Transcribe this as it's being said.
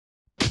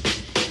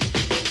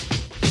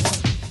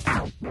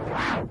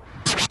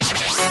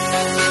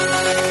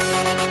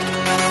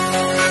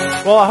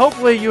Well,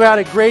 hopefully you had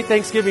a great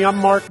Thanksgiving. I'm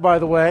Mark, by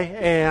the way,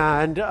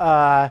 and you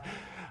know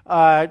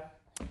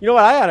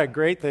what? I had a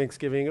great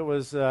Thanksgiving. It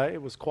was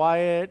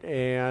quiet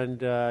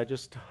and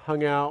just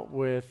hung out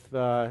with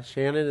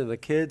Shannon and the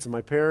kids and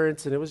my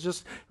parents, and it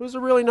was a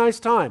really nice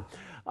time.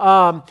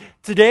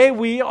 Today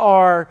we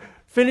are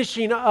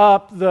finishing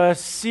up the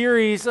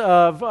series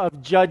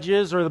of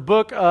Judges, or the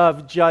book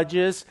of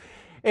Judges,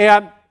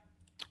 and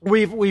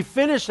we've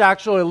finished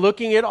actually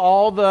looking at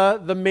all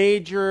the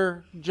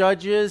major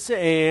judges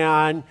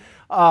and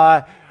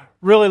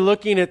really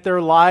looking at their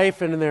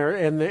life and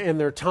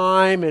their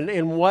time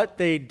and what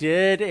they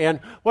did. And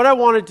what I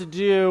wanted to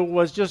do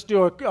was just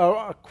do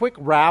a quick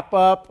wrap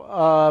up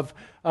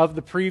of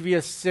the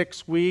previous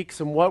 6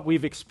 weeks and what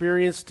we've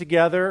experienced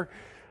together.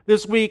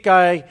 This week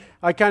I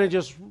kind of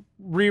just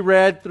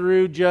reread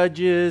through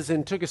Judges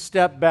and took a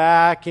step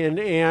back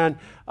and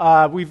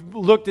we've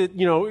looked at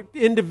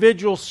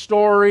individual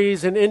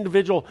stories and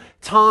individual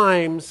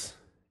times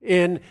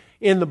in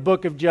the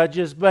book of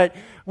Judges. But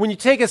when you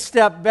take a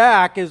step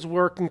back as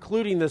we're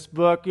concluding this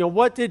book,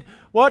 what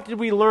did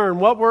we learn?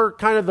 What were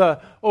kind of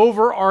the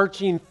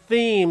overarching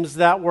themes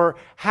that were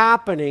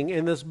happening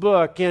in this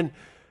book? And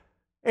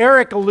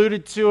Eric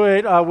alluded to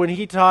it when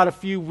he taught a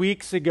few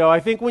weeks ago. I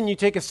think when you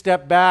take a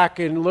step back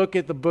and look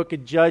at the book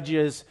of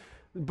Judges,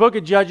 the book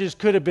of Judges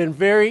could have been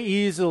very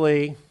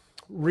easily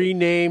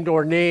renamed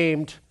or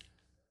named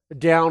a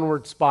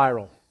downward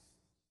spiral.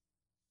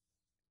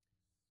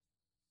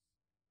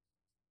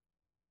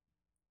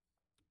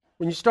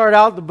 When you start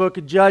out the book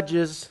of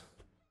Judges,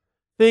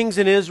 things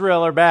in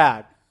Israel are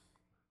bad,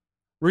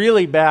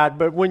 really bad.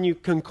 But when you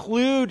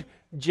conclude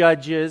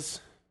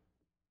Judges,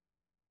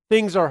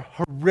 things are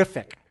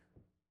horrific.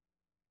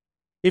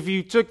 If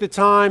you took the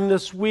time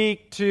this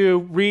week to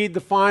read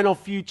the final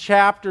few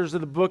chapters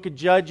of the book of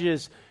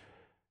Judges,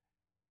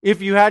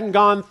 if you hadn't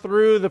gone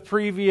through the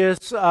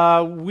previous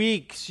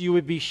weeks, you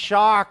would be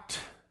shocked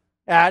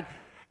at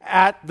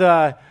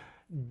the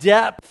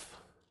depth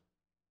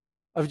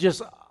of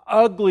just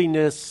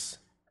ugliness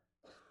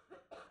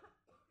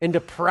and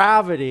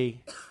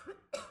depravity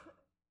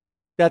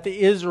that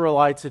the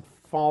Israelites had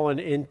fallen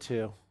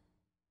into.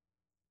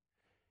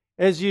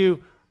 As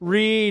you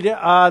read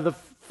the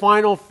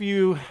final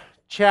few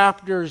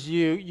chapters,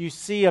 you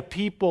see a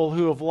people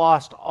who have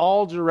lost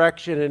all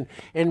direction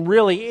and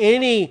really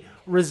any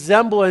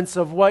resemblance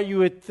of what you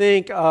would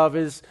think of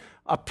as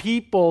a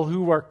people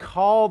who are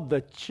called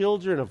the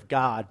children of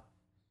God.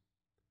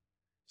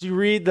 As you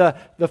read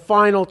the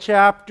final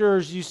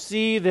chapters, you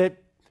see that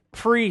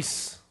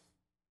priests,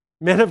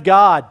 men of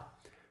God,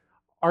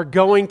 are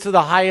going to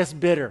the highest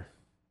bidder,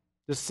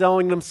 just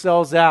selling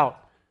themselves out.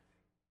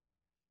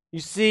 You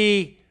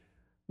see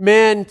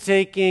men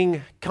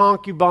taking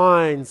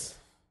concubines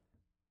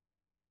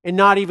and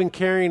not even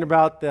caring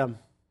about them.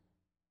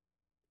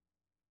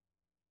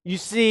 You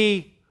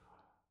see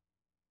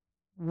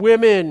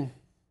women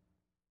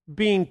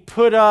being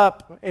put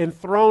up and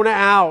thrown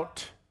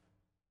out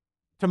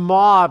to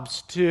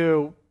mobs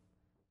to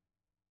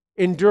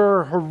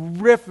endure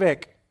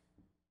horrific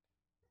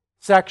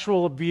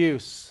sexual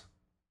abuse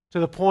to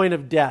the point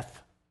of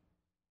death.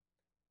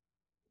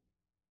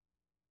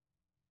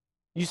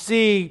 You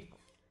see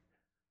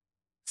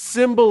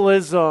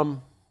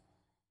symbolism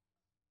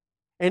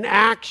and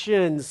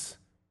actions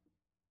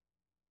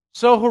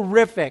so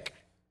horrific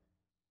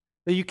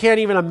that you can't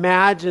even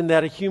imagine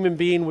that a human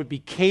being would be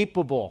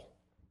capable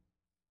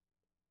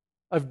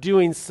of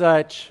doing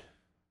such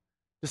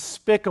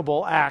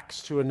despicable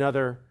acts to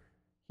another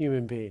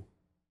human being.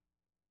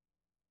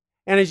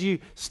 And as you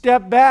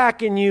step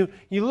back and you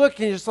look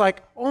and you're just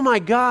like, oh my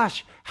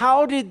gosh,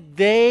 how did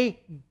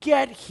they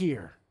get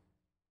here?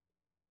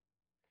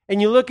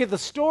 And you look at the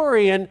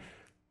story, and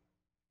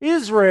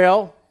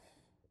Israel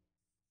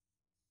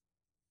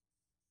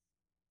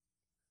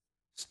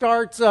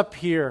starts up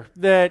here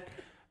that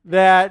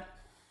they're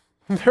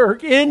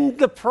in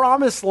the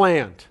promised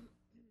land.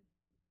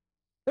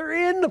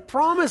 They're in the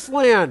promised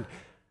land.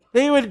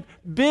 They had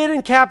been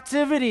in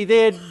captivity.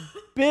 They had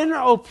been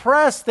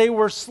oppressed. They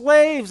were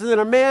slaves. And then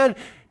a man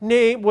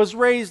was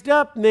raised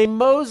up named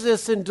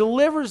Moses and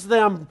delivers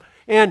them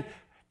and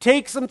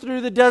takes them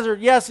through the desert.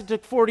 Yes, it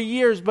took 40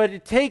 years, but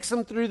it takes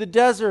them through the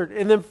desert.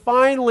 And then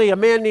finally, a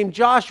man named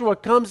Joshua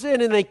comes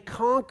in and they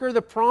conquer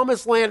the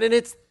promised land, and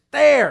it's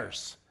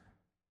theirs.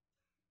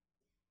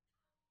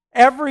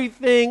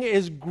 Everything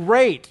is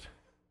great.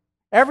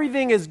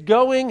 Everything is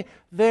going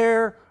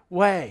their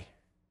way.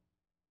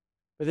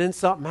 But then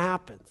something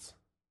happens.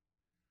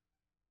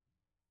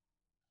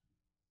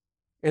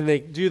 And they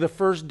do the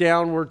first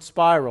downward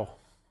spiral.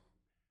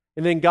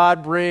 And then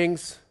God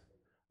brings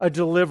a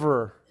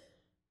deliverer.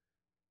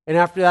 And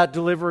after that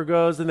deliverer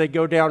goes, and they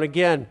go down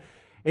again.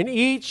 And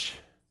each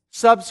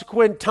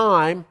subsequent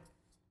time,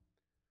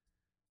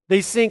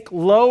 they sink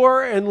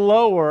lower and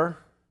lower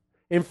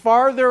and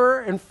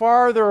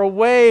farther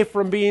away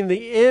from being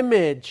the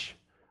image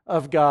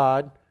of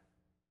God,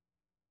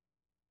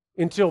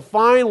 until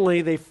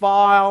finally they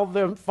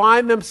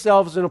find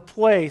themselves in a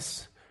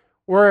place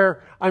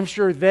where I'm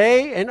sure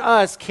they and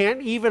us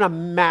can't even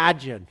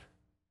imagine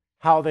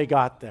how they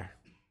got there.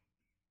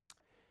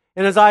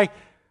 And as I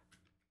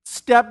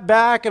stepped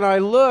back and I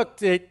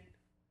looked at,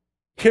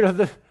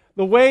 the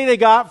way they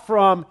got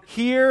from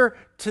here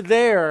to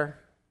there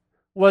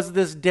was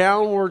this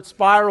downward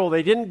spiral.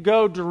 They didn't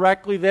go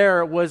directly there.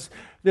 It was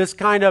this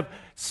kind of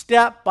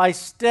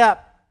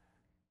step-by-step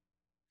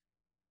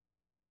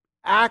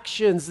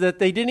actions that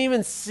they didn't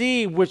even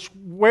see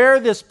where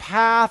this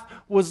path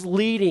was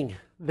leading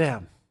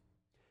them.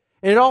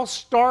 And it all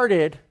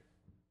started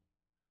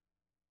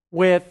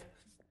with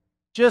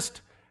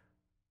just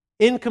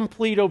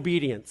incomplete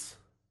obedience,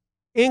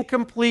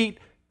 incomplete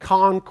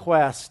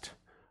conquest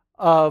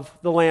of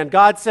the land.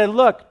 God said,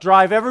 look,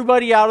 drive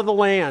everybody out of the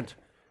land.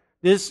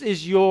 This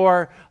is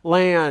your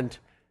land.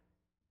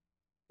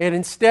 And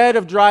instead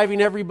of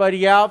driving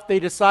everybody out, they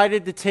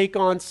decided to take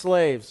on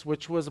slaves,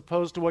 which was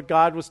opposed to what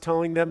God was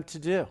telling them to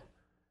do.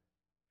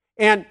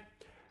 And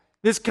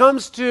this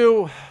comes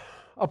to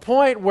a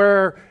point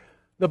where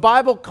the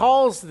Bible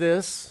calls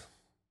this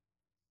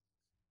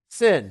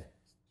sin.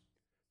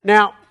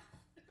 Now,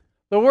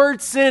 the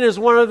word sin is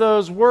one of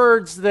those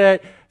words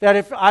that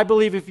I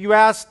believe if you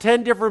ask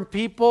 10 different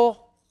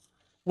people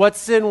what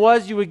sin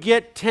was, you would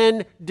get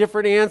 10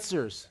 different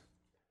answers.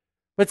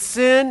 But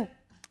sin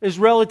is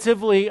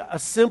relatively a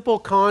simple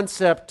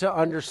concept to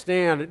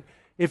understand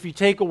if you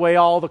take away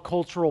all the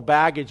cultural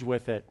baggage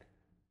with it.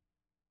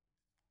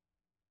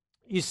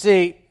 You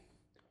see,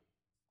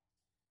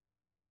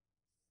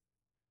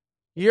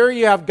 here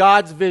you have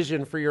God's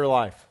vision for your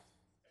life.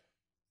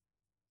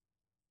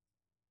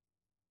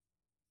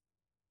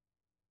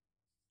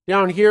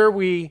 Down here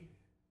we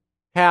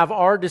have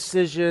our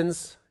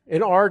decisions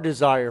and our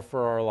desire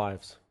for our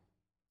lives.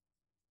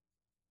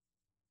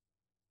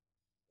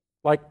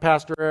 Like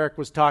Pastor Eric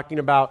was talking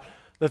about,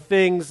 the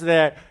things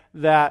that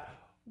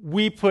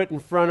we put in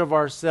front of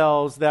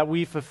ourselves that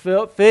we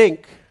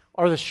think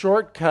are the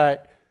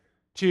shortcut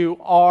to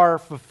our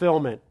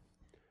fulfillment.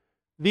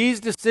 These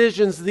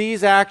decisions,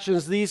 these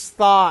actions, these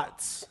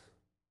thoughts,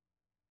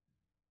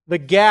 the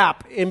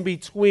gap in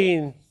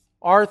between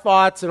our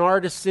thoughts and our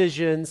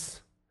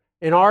decisions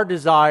and our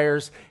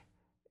desires,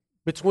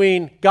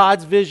 between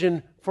God's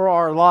vision for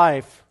our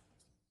life,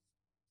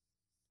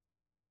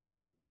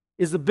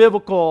 is the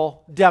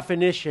biblical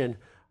definition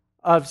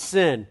of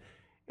sin.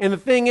 And the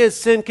thing is,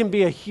 sin can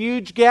be a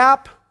huge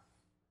gap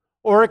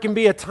or it can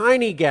be a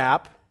tiny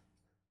gap.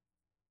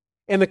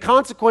 And the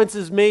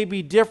consequences may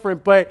be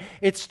different, but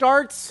it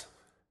starts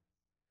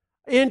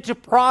into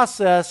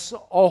process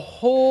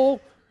a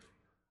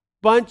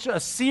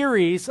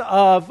series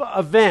of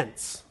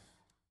events.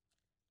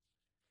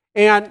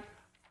 And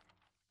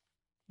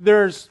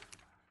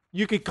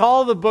you could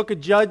call the book of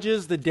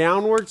Judges the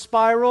downward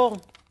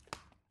spiral,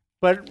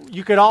 but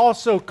you could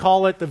also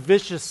call it the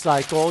vicious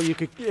cycle.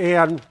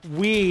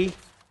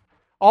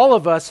 All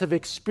of us have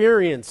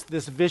experienced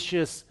this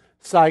vicious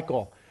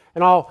cycle.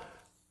 And I'll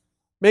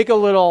make a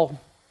little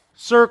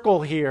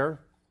circle here.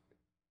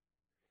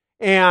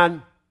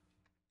 And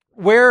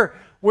where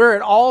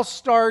it all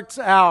starts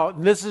out,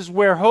 and this is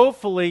where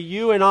hopefully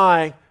you and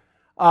I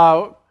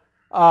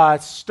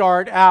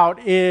start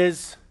out,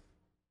 is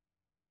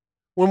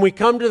when we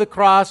come to the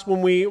cross,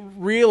 when we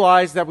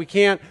realize that we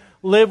can't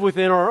live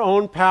within our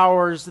own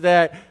powers,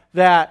 that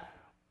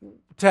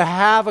to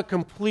have a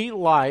complete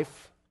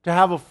life, to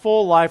have a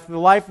full life, the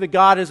life that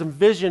God has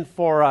envisioned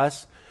for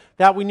us,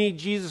 that we need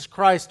Jesus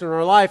Christ in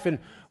our life. And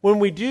when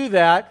we do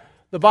that,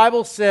 the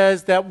Bible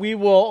says that we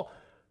will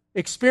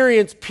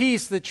experience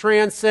peace that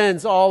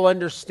transcends all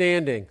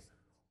understanding,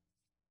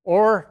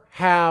 or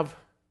have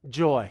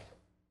joy.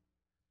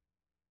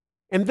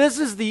 And this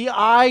is the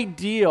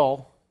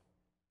ideal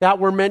that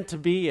we're meant to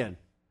be in.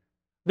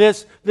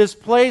 This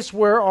place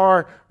where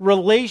our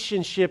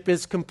relationship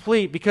is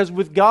complete, because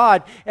with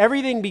God,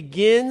 everything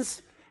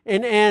begins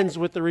and ends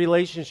with the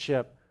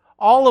relationship.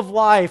 All of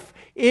life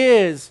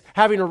is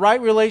having a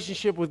right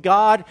relationship with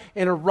God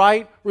and a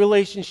right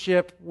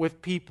relationship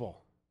with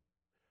people.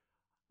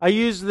 I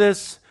use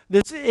this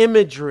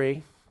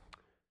imagery.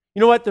 You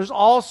know what? There's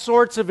all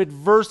sorts of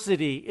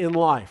adversity in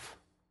life.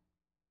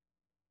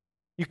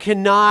 You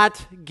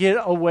cannot get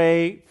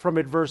away from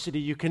adversity.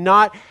 You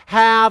cannot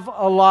have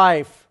a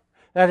life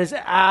that is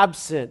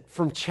absent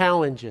from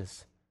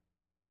challenges.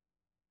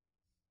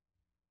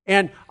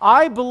 And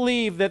I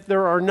believe that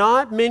there are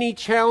not many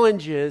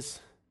challenges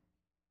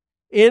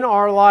in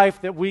our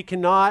life that we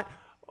cannot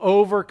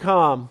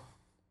overcome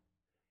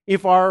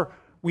if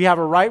we have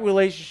a right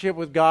relationship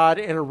with God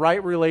and a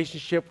right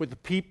relationship with the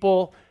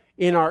people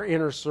in our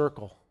inner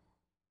circle.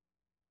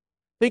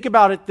 Think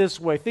about it this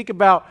way. Think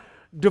about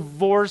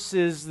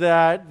divorces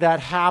that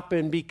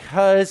happen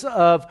because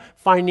of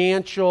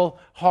financial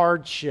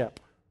hardship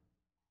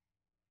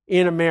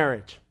in a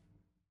marriage.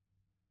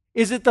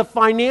 Is it the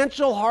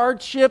financial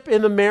hardship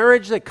in the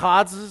marriage that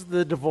causes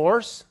the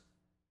divorce?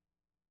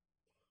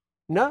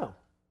 No.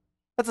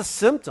 That's a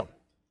symptom.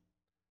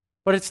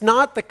 But it's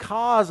not the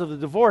cause of the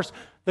divorce.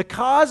 The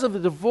cause of the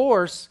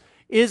divorce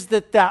is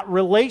that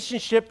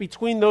relationship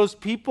between those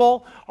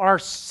people are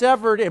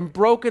severed and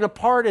broken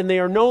apart, and they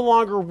are no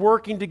longer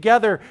working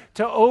together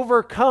to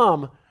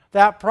overcome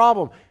that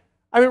problem.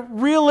 I mean,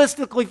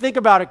 realistically, think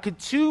about it. Could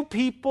two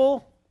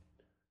people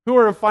who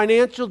are in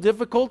financial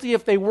difficulty,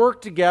 if they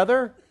work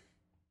together,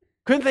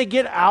 couldn't they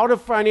get out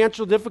of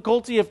financial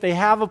difficulty if they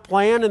have a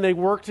plan and they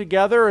work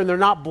together and they're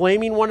not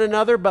blaming one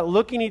another, but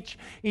looking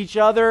each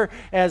other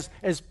as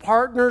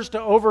partners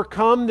to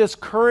overcome this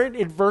current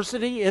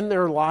adversity in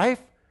their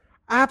life?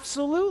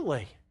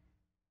 Absolutely.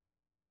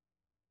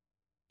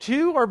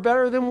 Two are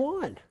better than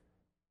one.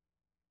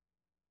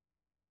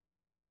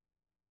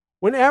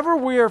 Whenever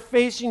we are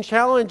facing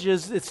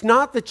challenges, it's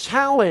not the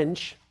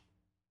challenge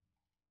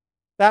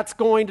that's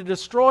going to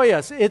destroy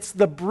us. It's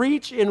the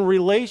breach in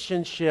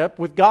relationship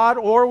with God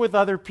or with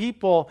other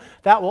people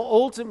that will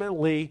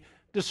ultimately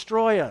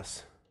destroy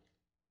us.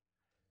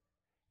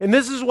 And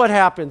this is what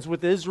happens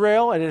with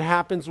Israel, and it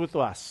happens with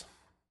us.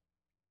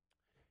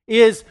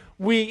 Is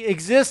we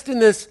exist in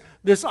this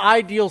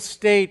ideal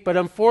state, but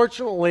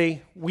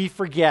unfortunately we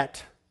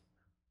forget.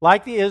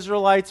 Like the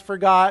Israelites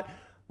forgot,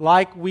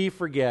 like we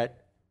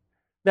forget.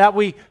 That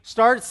we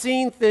start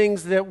seeing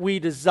things that we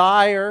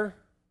desire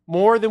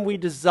more than we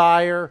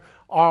desire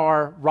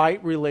our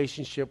right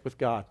relationship with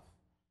God.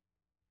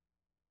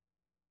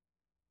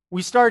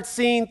 We start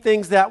seeing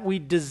things that we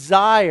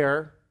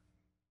desire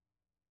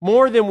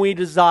more than we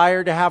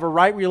desire to have a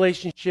right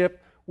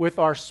relationship with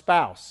our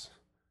spouse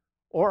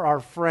or our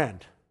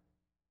friend.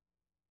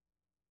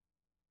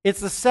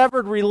 It's a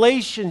severed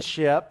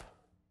relationship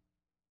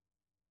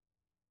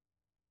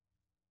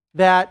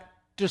that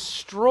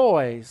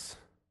destroys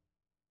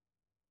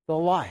the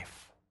life.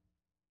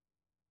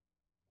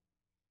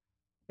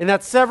 And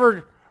that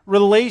severed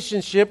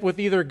relationship with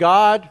either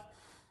God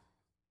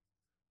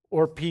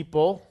or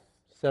people,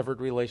 severed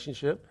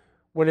relationship.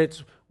 When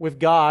it's with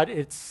God,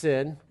 it's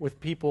sin. With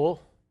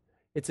people,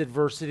 it's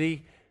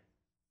adversity.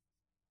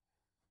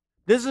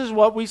 This is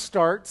what we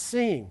start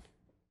seeing.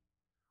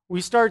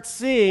 We start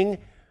seeing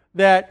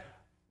that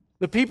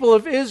the people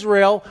of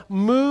Israel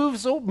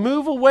move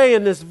away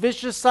in this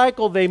vicious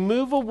cycle. They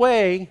move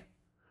away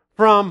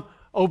from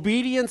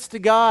obedience to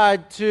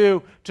God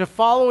to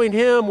following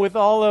Him with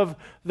all of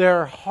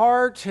their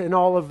heart and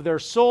all of their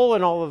soul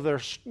and all of their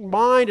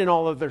mind and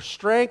all of their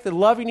strength, and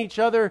loving each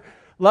other,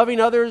 loving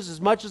others as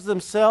much as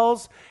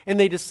themselves, and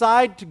they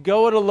decide to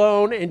go it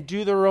alone and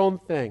do their own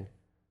thing.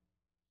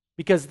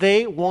 Because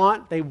they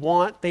want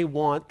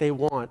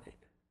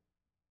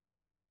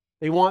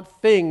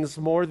things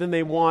more than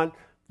they want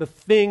the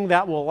thing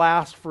that will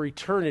last for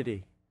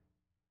eternity.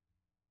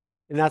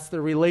 And that's the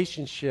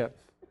relationship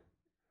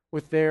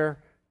with their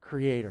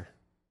Creator.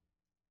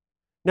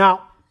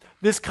 Now,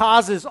 this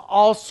causes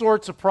all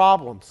sorts of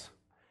problems,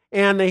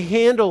 and they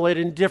handle it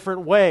in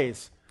different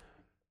ways.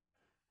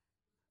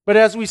 But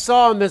as we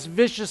saw in this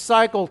vicious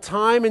cycle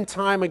time and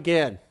time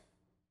again,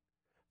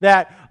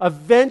 that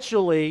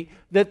eventually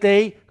that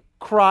they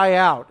cry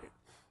out.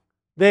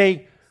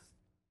 They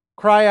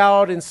cry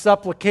out in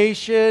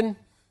supplication,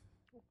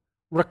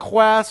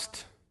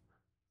 request,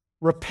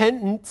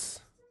 repentance,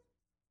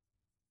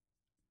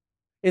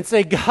 and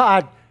say,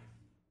 God,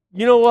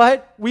 you know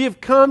what? We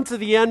have come to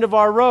the end of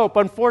our rope.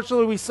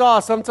 Unfortunately, we saw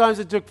sometimes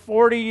it took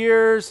 40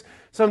 years,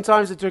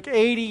 sometimes it took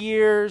 80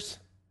 years.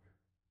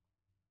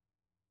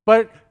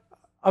 But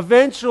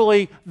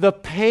eventually, the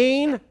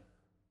pain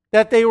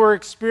that they were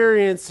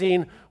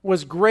experiencing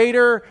was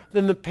greater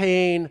than the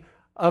pain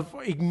of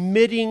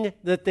admitting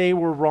that they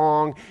were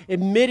wrong,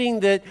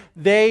 admitting that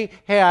they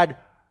had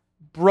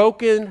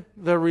broken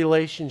the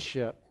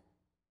relationship.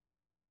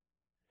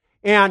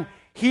 And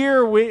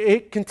here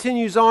it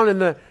continues on,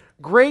 and the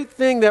great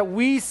thing that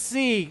we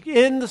see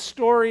in the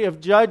story of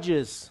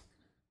Judges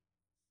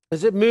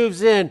as it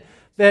moves in,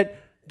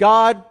 that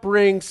God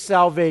brings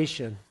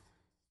salvation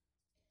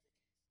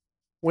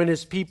when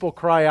His people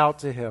cry out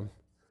to Him.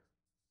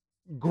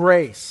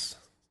 Grace,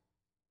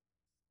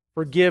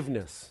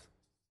 forgiveness.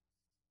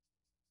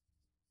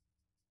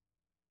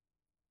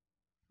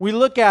 We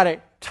look at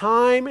it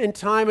time and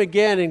time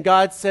again, and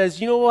God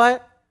says, you know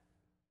what?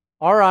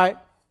 All right,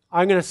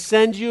 I'm going to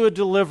send you a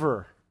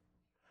deliverer.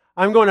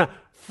 I'm going to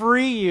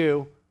free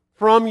you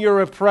from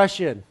your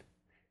oppression.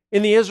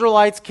 In the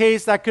Israelites'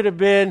 case, that could have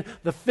been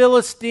the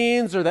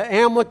Philistines or the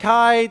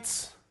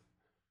Amalekites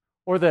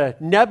or the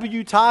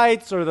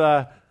Nebutites or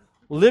the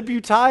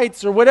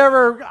Libutites or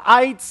whatever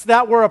ites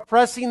that were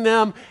oppressing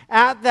them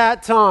at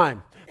that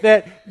time,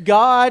 that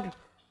God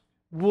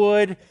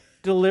would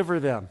deliver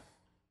them.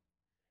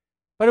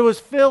 But it was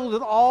filled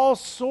with all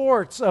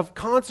sorts of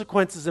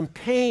consequences and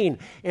pain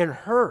and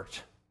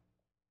hurt.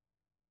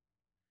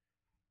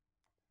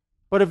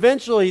 But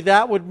eventually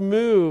that would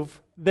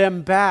move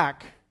them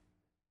back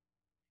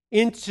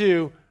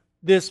into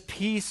this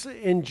peace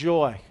and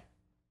joy.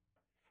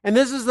 And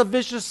this is the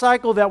vicious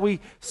cycle that we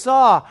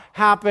saw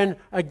happen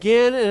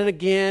again and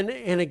again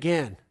and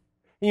again.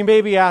 And you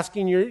may be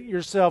asking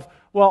yourself,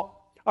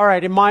 well, all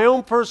right, in my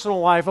own personal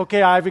life,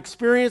 okay, I've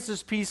experienced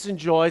this peace and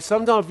joy.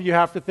 Sometimes you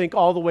have to think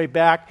all the way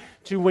back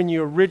to when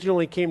you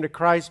originally came to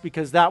Christ,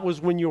 because that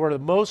was when you were the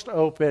most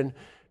open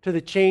to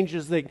the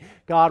changes that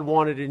God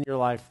wanted in your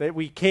life. That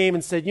we came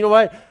and said, you know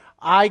what?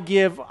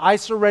 I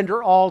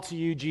surrender all to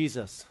you,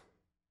 Jesus.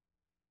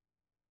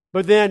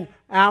 But then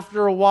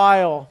after a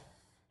while,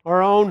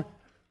 our own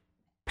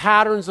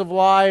patterns of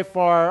life,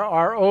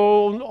 our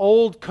own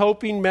old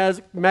coping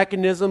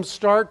mechanisms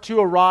start to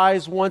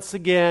arise once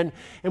again,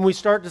 and we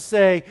start to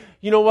say,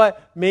 you know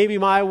what, maybe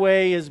my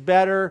way is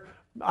better.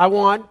 I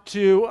want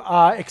to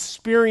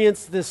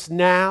experience this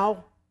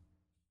now.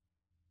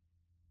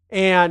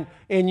 And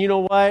you know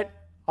what,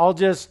 I'll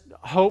just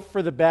hope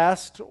for the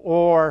best,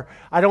 or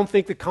I don't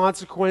think the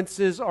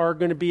consequences are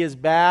going to be as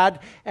bad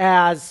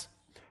as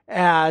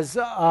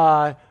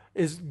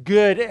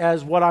good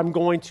as what I'm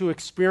going to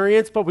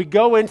experience. But we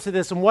go into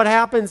this, and what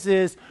happens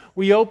is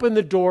we open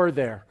the door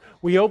there.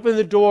 We open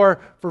the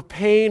door for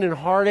pain and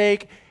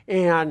heartache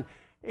and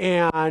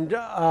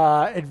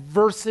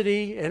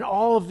adversity and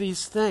all of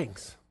these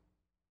things.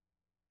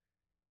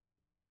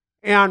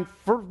 And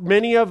for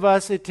many of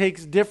us, it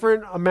takes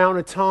different amount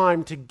of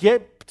time to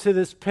get to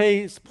this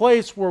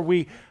place where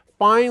we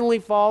finally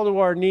fall to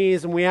our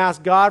knees and we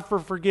ask God for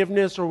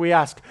forgiveness, or we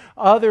ask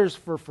others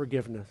for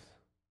forgiveness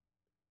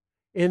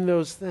in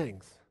those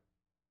things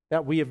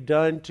that we have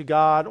done to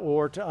God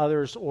or to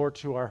others or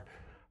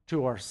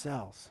to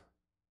ourselves.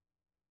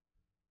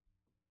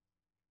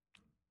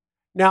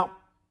 Now,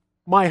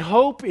 my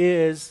hope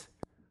is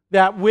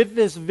that with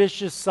this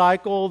vicious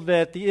cycle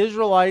that the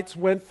Israelites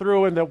went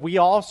through and that we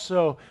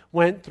also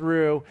went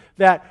through,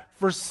 that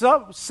for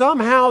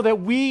somehow that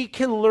we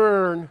can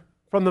learn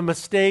from the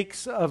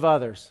mistakes of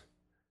others.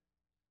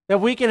 That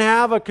we can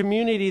have a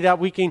community that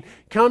we can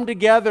come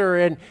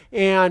together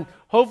and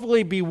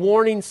hopefully be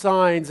warning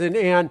signs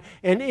and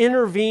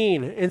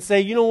intervene and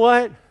say, you know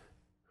what?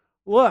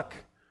 Look,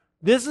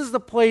 this is the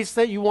place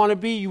that you want to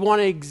be. You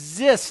want to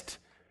exist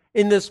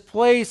in this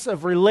place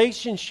of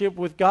relationship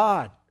with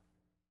God.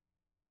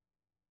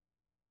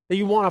 That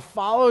you want to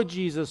follow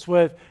Jesus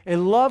with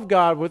and love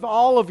God with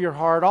all of your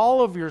heart,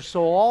 all of your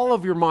soul, all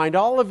of your mind,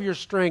 all of your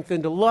strength,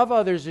 and to love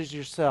others as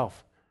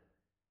yourself.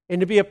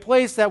 And to be a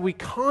place that we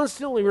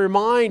constantly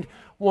remind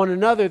one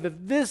another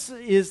that this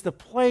is the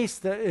place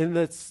that in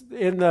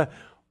the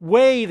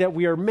way that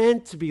we are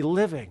meant to be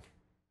living.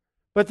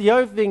 But the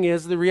other thing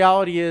is, the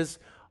reality is,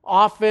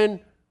 often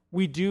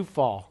we do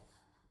fall.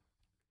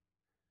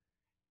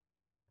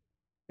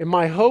 And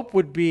my hope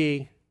would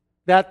be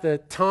that the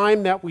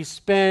time that we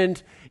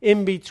spend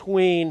in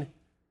between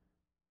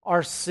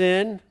our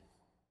sin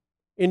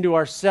into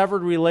our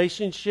severed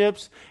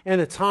relationships and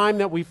the time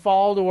that we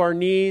fall to our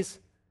knees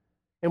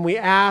and we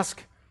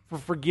ask for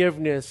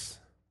forgiveness,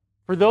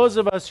 for those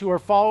of us who are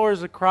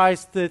followers of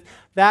Christ,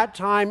 that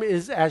time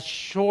is as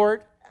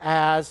short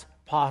as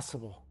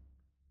possible.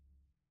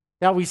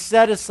 That we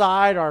set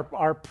aside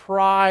our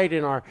pride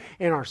and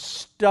our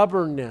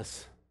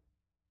stubbornness.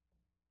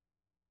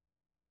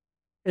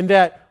 And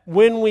that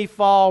when we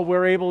fall,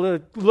 we're able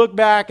to look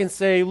back and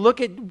say, look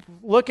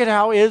at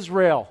how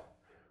Israel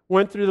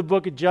went through the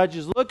book of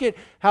Judges. Look at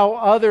how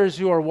others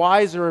who are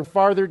wiser and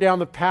farther down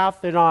the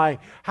path than I,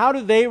 how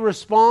do they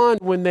respond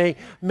when they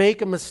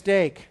make a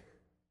mistake?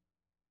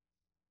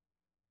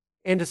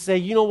 And to say,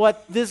 you know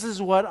what, this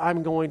is what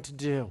I'm going to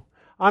do.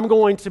 I'm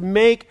going to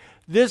make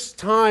this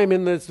time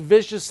in this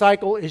vicious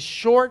cycle as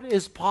short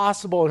as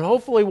possible. And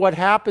hopefully what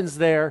happens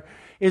there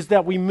is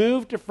that we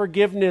move to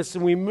forgiveness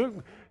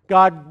and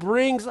God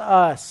brings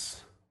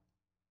us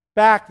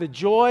back the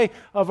joy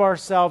of our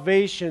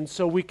salvation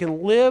so we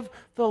can live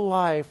the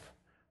life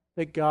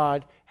that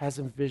God has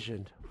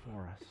envisioned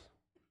for us.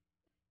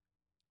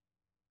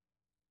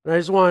 And I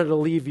just wanted to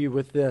leave you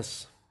with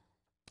this.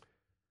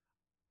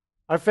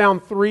 I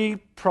found 3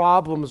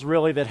 problems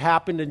really that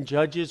happened in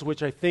Judges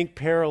which I think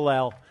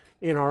parallel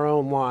in our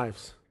own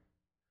lives.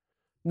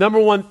 Number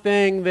one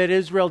thing that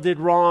Israel did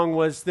wrong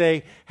was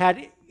they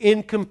had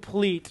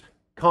incomplete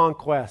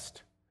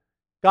conquest.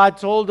 God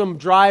told them,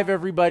 drive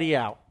everybody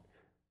out.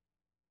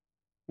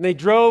 And they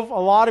drove a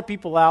lot of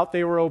people out.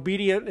 They were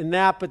obedient in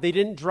that, but they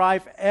didn't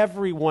drive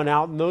everyone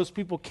out, and those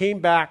people came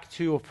back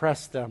to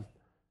oppress them.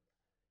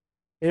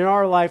 In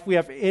our life, we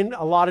have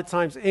a lot of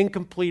times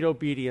incomplete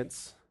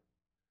obedience.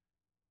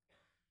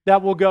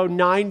 That will go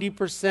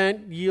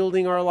 90%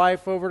 yielding our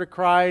life over to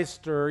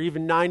Christ, or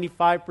even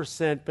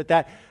 95%, but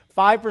that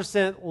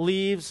 5%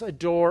 leaves a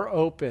door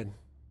open.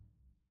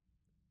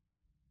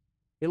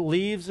 It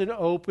leaves an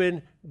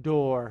open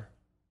door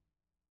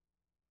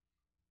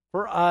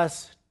for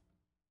us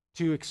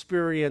to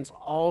experience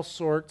all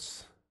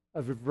sorts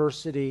of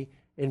adversity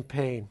and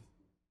pain.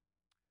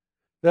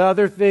 The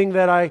other thing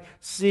that I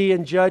see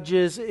in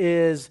Judges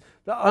is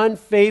the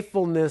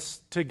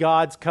unfaithfulness to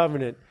God's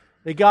covenant.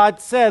 That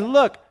God said,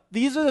 look,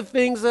 these are the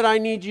things that I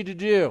need you to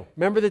do.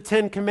 Remember the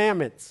 10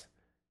 Commandments.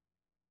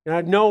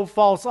 No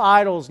false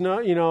idols,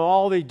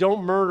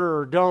 don't murder,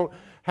 or don't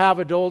have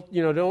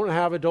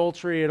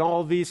adultery, and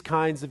all these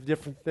kinds of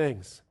different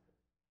things.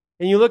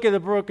 And you look at the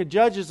book of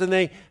Judges, and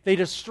they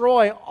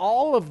destroy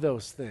all of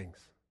those things.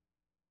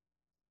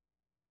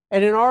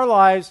 And in our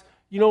lives,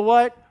 you know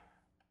what?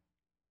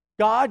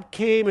 God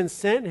came and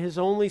sent His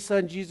only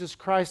Son, Jesus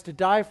Christ, to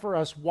die for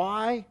us.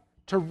 Why?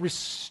 To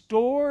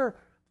restore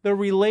the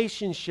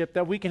relationship,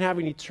 that we can have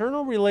an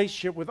eternal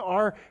relationship with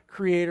our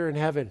Creator in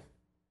heaven.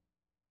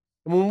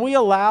 And when we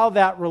allow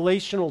that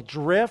relational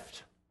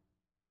drift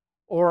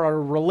or a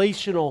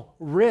relational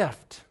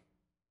rift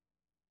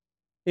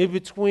in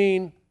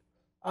between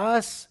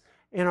us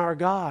and our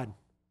God,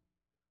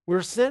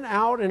 we're sent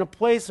out in a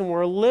place and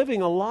we're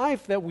living a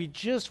life that we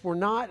just were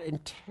not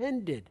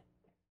intended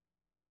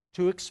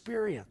to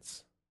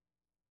experience.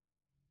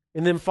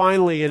 And then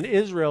finally, in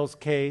Israel's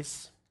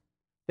case,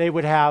 they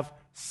would have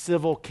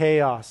civil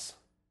chaos.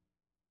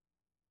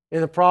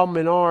 And the problem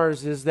in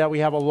ours is that we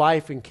have a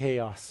life in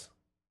chaos.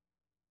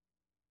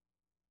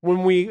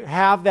 When we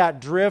have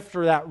that drift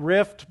or that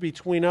rift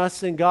between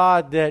us and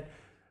God,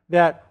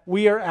 that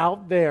we are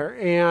out there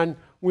and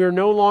we are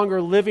no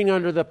longer living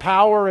under the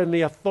power and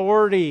the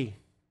authority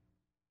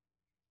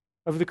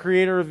of the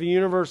Creator of the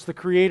universe, the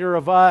Creator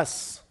of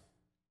us.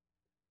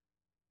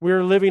 We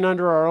are living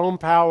under our own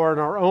power and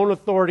our own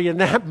authority,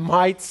 and that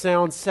might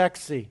sound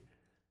sexy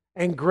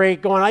and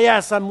great, going,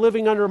 yes, I'm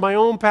living under my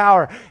own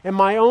power and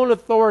my own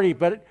authority,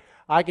 but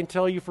I can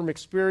tell you from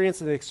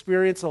experience, and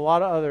experience a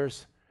lot of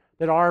others,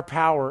 that our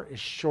power is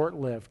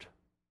short-lived.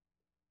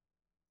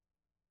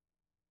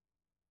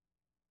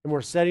 And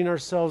we're setting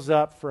ourselves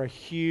up for a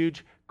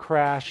huge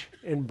crash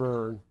and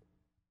burn.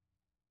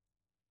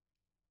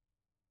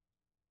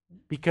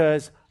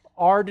 Because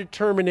our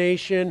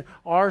determination,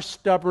 our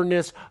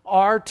stubbornness,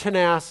 our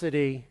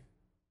tenacity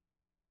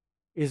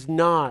is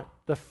not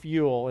the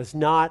fuel, is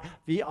not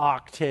the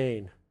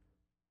octane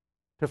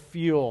to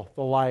fuel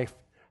the life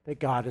that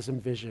God has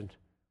envisioned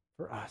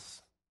for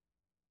us.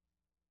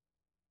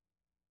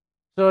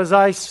 So as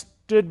I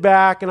stood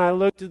back and I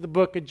looked at the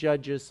book of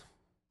Judges,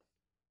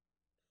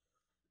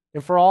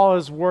 and for all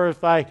it's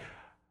worth, I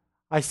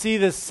see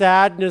the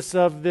sadness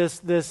of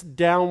this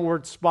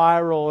downward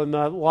spiral in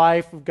the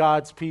life of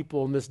God's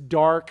people in this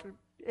dark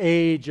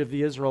age of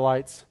the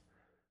Israelites.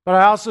 But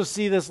I also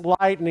see this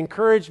light and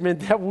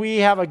encouragement that we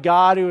have a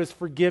God who is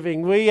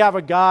forgiving. We have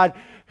a God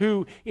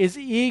who is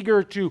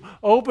eager to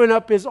open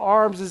up His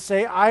arms and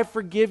say, I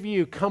forgive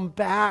you, come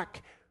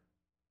back.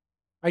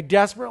 I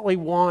desperately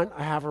want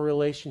to have a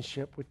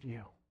relationship with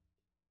you.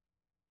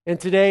 And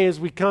today, as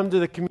we come to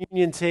the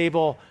communion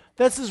table,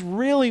 this is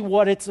really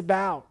what it's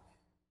about.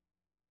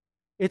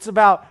 It's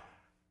about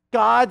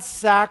God's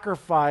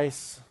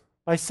sacrifice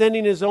by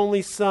sending His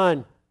only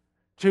Son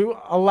to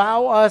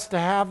allow us to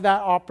have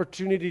that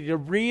opportunity to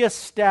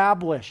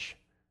reestablish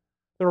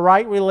the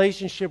right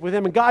relationship with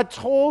Him. And God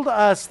told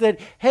us that,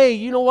 hey,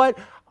 you know what?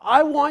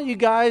 I want you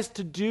guys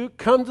to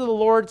come to the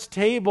Lord's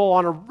table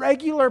on a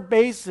regular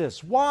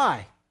basis.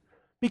 Why?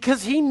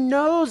 Because He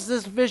knows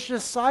this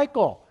vicious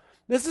cycle.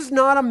 This is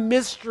not a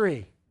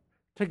mystery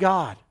to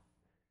God.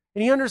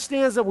 And He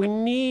understands that we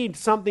need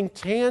something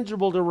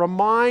tangible to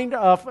remind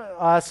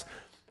us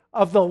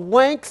of the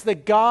lengths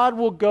that God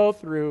will go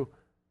through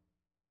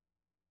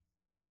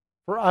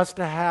for us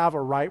to have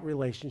a right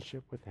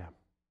relationship with Him.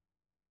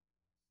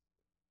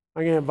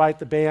 I'm going to invite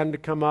the band to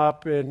come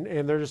up, and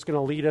they're just going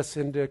to lead us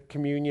into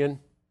communion.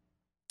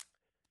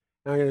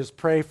 And I'm going to just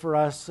pray for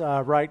us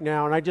right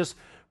now. And I just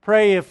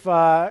pray if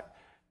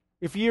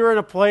you're in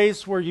a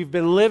place where you've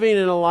been living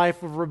in a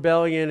life of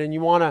rebellion and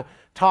you want to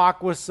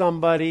talk with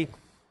somebody,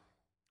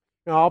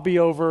 I'll be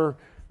over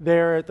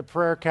there at the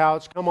prayer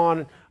couch. Come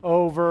on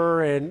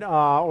over, and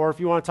or if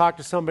you want to talk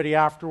to somebody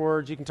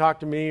afterwards, you can talk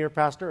to me or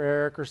Pastor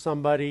Eric or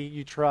somebody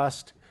you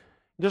trust.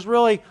 Just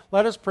really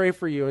let us pray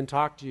for you and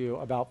talk to you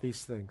about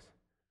these things.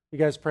 You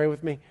guys pray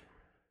with me?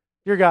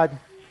 Dear God,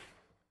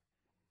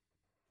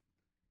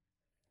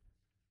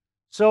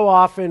 so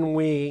often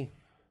we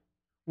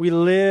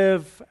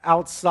live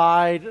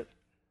outside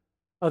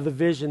of the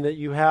vision that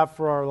you have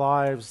for our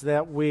lives,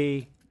 that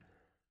we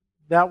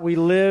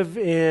live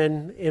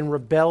in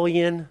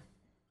rebellion.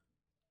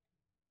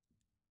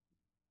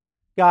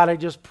 God, I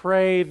just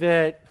pray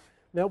that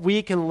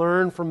we can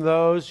learn from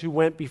those who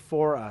went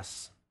before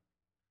us.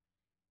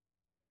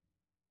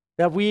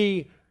 That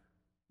we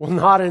will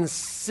not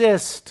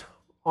insist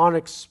on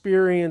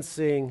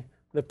experiencing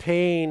the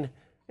pain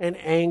and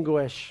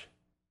anguish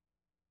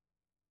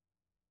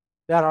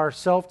that our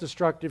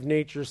self-destructive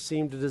natures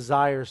seem to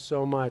desire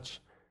so much.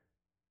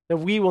 That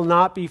we will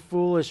not be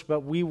foolish,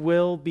 but we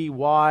will be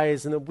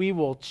wise, and that we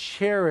will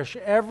cherish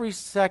every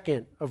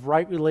second of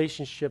right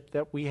relationship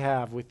that we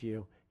have with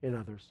you and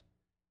others.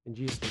 In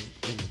Jesus'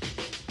 name,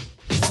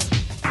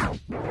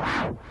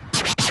 amen.